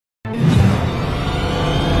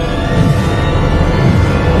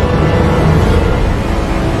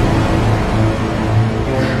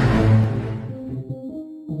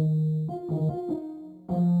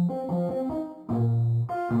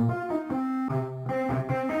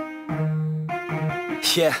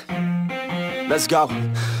Yeah, let's go.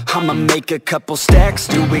 I'ma make a couple stacks,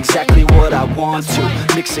 do exactly what I want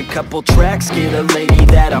to. Mix a couple tracks, get a lady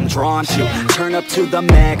that I'm drawn to. Turn up to the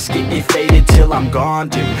max, get me faded till I'm gone,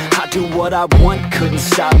 dude. I do what I want, couldn't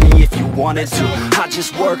stop me if you wanted to. I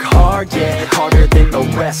just work hard, yeah, harder than the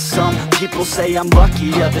rest. Some people say I'm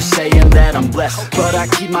lucky, others saying that I'm blessed. But I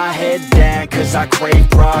keep my head down, cause I crave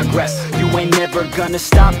progress. You ain't never gonna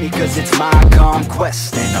stop me, cause it's my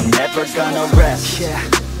conquest. And I'm never gonna rest, yeah.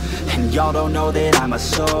 And y'all don't know that I'm a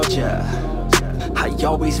soldier. I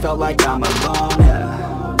always felt like I'm alone,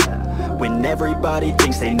 yeah. When everybody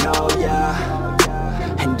thinks they know, yeah.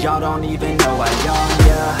 And y'all don't even know I own,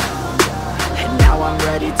 yeah. And now I'm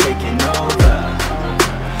ready taking over,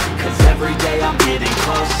 cause every day I'm getting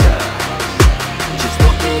closer. Just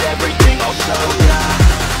look at everything I'll show ya.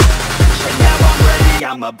 And now I'm ready,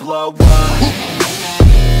 I'ma blow up.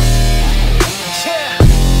 Yeah.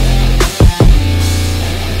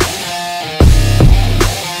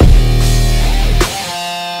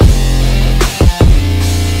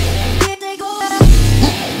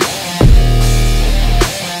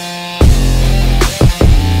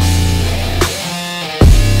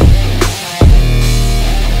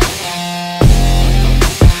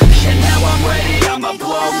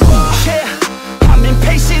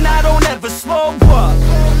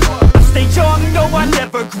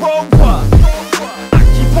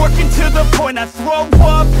 I throw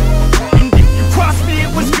up, and if you cross me,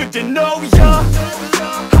 it was good to know ya.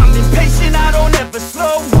 I'm impatient, I don't ever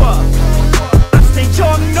slow up. I stay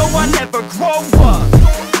young, no, I never grow up.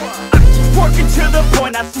 I keep working to the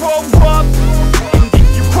point I throw up, and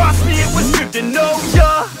if you cross me, it was good to know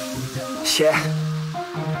ya. Yeah,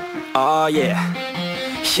 oh yeah,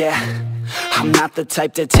 yeah. I'm not the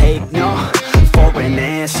type to take no for an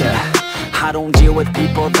answer. I don't deal with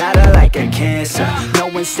people that are like a cancer. No,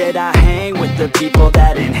 instead I hang with the people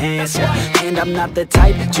that enhance ya. And I'm not the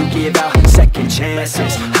type to give out second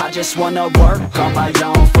chances. I just wanna work on my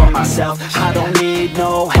own for myself. I don't need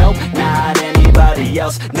no help, not anybody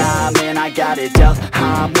else. Nah, man, I got it dealt.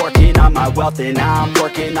 I'm working on my wealth and I'm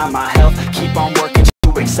working on my health. Keep on working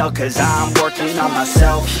to excel, cause I'm working on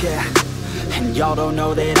myself, yeah. And y'all don't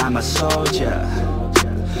know that I'm a soldier.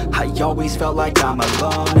 I always felt like I'm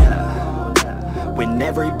alone, yeah. When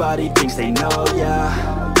everybody thinks they know, yeah.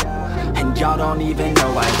 And y'all don't even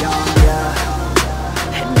know I own,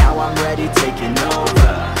 yeah. And now I'm ready taking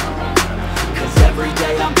over, cause every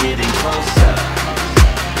day I'm getting closer.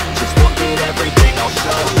 Just look at everything I'll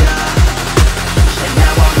show ya. And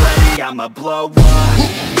now I'm ready, I'ma blow up.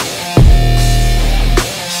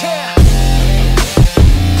 Yeah.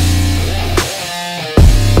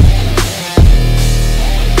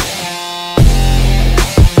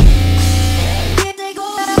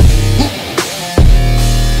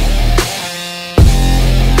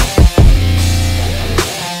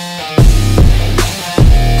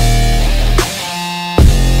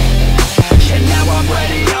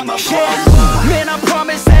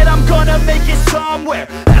 Make it somewhere.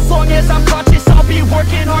 As long as I'm conscious, I'll be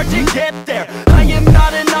working hard to get there. I am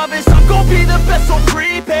not a novice, I'm gonna be the best, so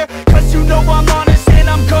prepare. Cause you know I'm honest and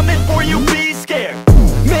I'm coming for you, be scared.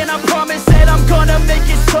 Man, I promise that I'm gonna make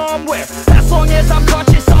it somewhere. As long as I'm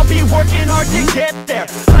conscious, I'll be working hard to get there.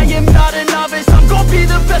 I am not a novice, I'm gonna be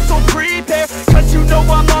the best, so prepare. Cause you know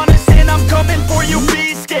I'm honest and I'm coming for you,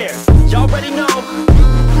 be scared. Y'all already know.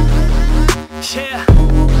 Yeah,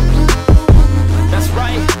 that's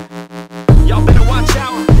right. Y'all better watch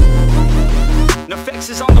out. NFX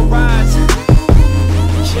is on the rise.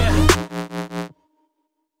 Yeah.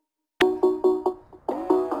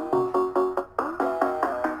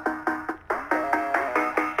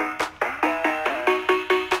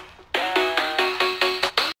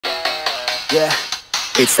 Yeah.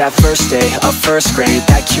 It's that first day of first grade.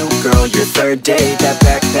 That cute girl, your third day. That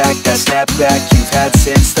backpack, that snapback you've had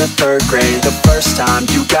since the third grade. The first time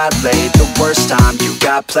you got laid, the worst time you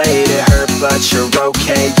got played. It hurt but you're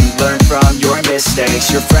okay, you learned from your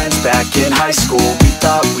mistakes. Your friends back in high school, we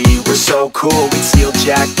thought we were so cool. We'd steal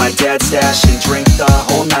Jack, my dad's stash, and drink the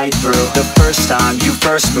whole night through. The first time you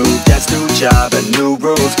first moved, that's new job, a new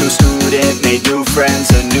roof. New student, made new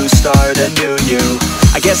friends, a new start, a new you.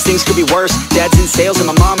 I guess things could be worse. Dad's in sales and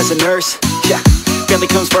my mom is a nurse. Yeah,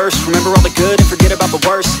 family comes first. Remember all the good and forget about the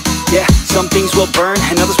worst. Yeah, some things will burn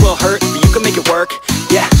and others will hurt, but you can make it work.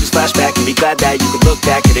 Yeah, just flash back and be glad that you can look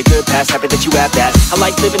back at a good past, happy that you have that. I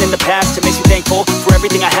like living in the past, it makes me thankful for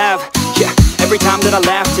everything I have. Yeah, every time that I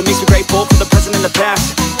laugh, it makes me grateful for the present and the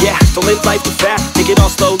past. Yeah, don't live life too fast, take it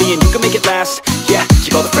all slowly and you can make it last. Yeah,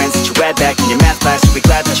 keep all the friends that you had back in your math class, you'll be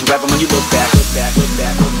glad that you have them when you look back. Look back, look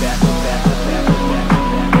back, look back.